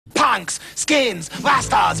punks, skins,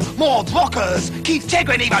 rastas, Maud, rockers, Keith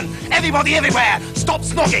Chegwin even, everybody everywhere, stop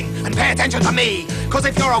snogging and pay attention to me. Because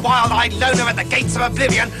if you're a wild-eyed loner at the gates of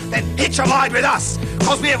oblivion, then hitch a ride with us.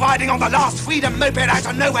 Because we're riding on the last freedom moped out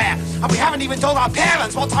of nowhere, and we haven't even told our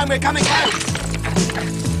parents what time we're coming home.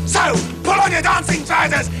 So, pull on your dancing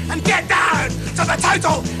trousers and get down to the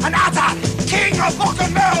total and utter king of rock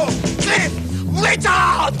and roll, Clidd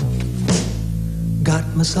Richard!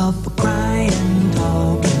 Got myself a crying,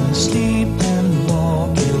 talking, sleeping,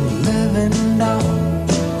 walking, living down.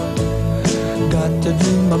 Got to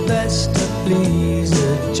do my best to please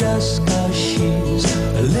her just 'cause she's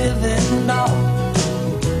a living doll.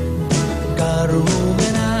 Got a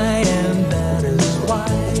roving eye and that is why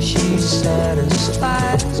she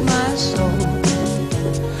satisfies my soul.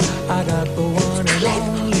 I got the one and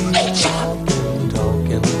only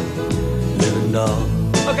talking, living doll.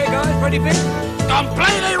 Okay guys, ready, Vic?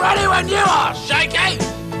 Completely ready when you are, Shaky!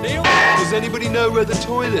 Neil? Does anybody know where the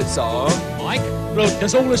toilets are? Mike? Look,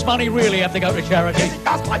 does all this money really have to go to charity? Yes, it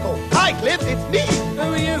does, Michael. Hi, Cliff, it's me. Who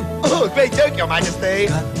are you? Oh, great joke, Your Majesty.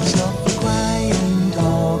 Got myself a crying,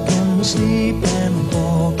 talking, sleeping,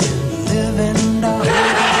 walking, living doll.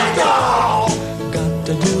 Living doll! Got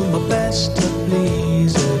to do my best to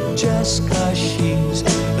please her just 'cause she's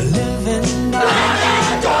a living doll.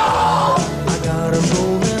 Living doll! I got a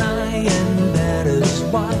roving eye and that is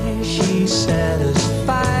why she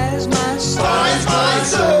satisfies my soul. Spies my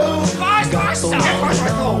soul! Spies my soul!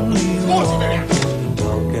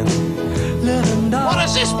 Talking, living doll. What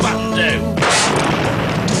does this button do?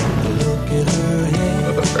 Look at her hair.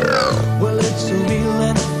 Well, it's real,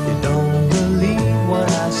 and if you don't believe what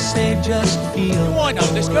I say, just feel. Do I know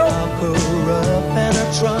this girl? Lock her up in her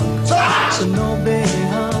trunk, so no big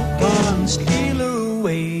hunk can steal her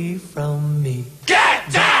away from me. Get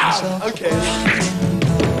down! Okay.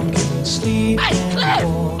 Hey, Cliff!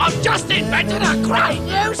 I've just invented a great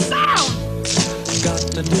new sound! Got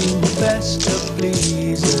to do my best to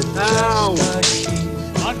please her. Ow!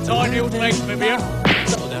 Untie Neil's legs, Vivian.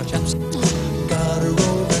 Settle down, chaps. Got a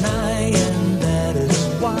roving eye, and that is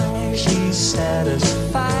why she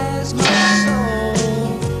satisfies my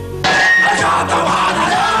soul. I got the one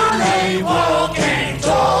and only walking,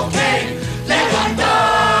 talking, living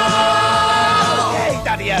doll! Hey,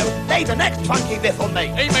 Daddy-O, lay the next funky riff on me.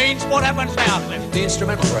 He means what happens now, Cliff? The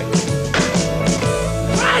instrumental break.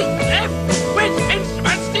 Right, Cliff! Which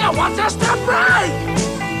instruments do you want us to break?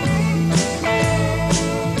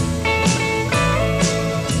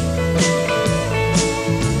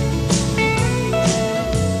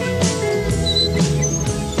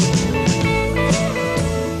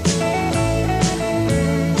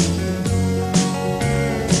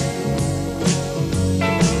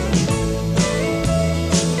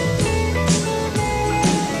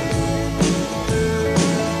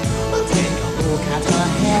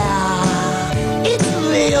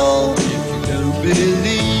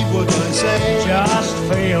 Believe what I say. Just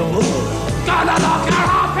feel. Gonna lock her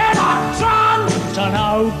up in a trunk! So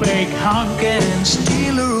no big hunk. And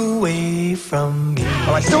steal her away from me.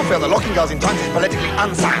 Well, I still feel the locking girls in trunks is politically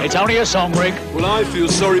unsound. It's only a song, Rick. Well, I feel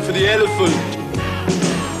sorry for the elephant.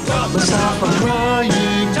 Got myself a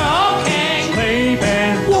crying, Talking.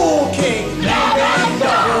 Sleeping. Walking! Living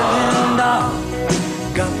doll!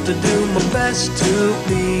 got to do my best to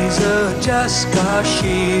please her just 'cause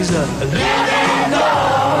she's a living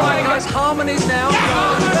doll. Right, guys, harmonies now.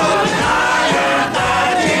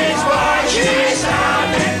 That is why she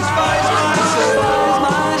satisfies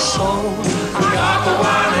My soul. I got the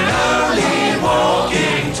one and only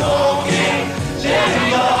walking, talking, living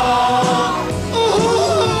doll.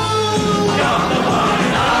 Ooh, got the one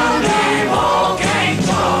and only walking,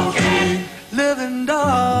 talking, living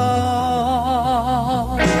doll.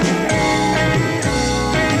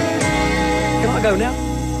 Can I go now?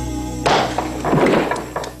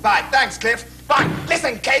 Right, thanks, Cliff. Right,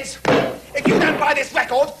 listen, kids. If you don't buy this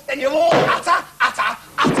record, then you're all utter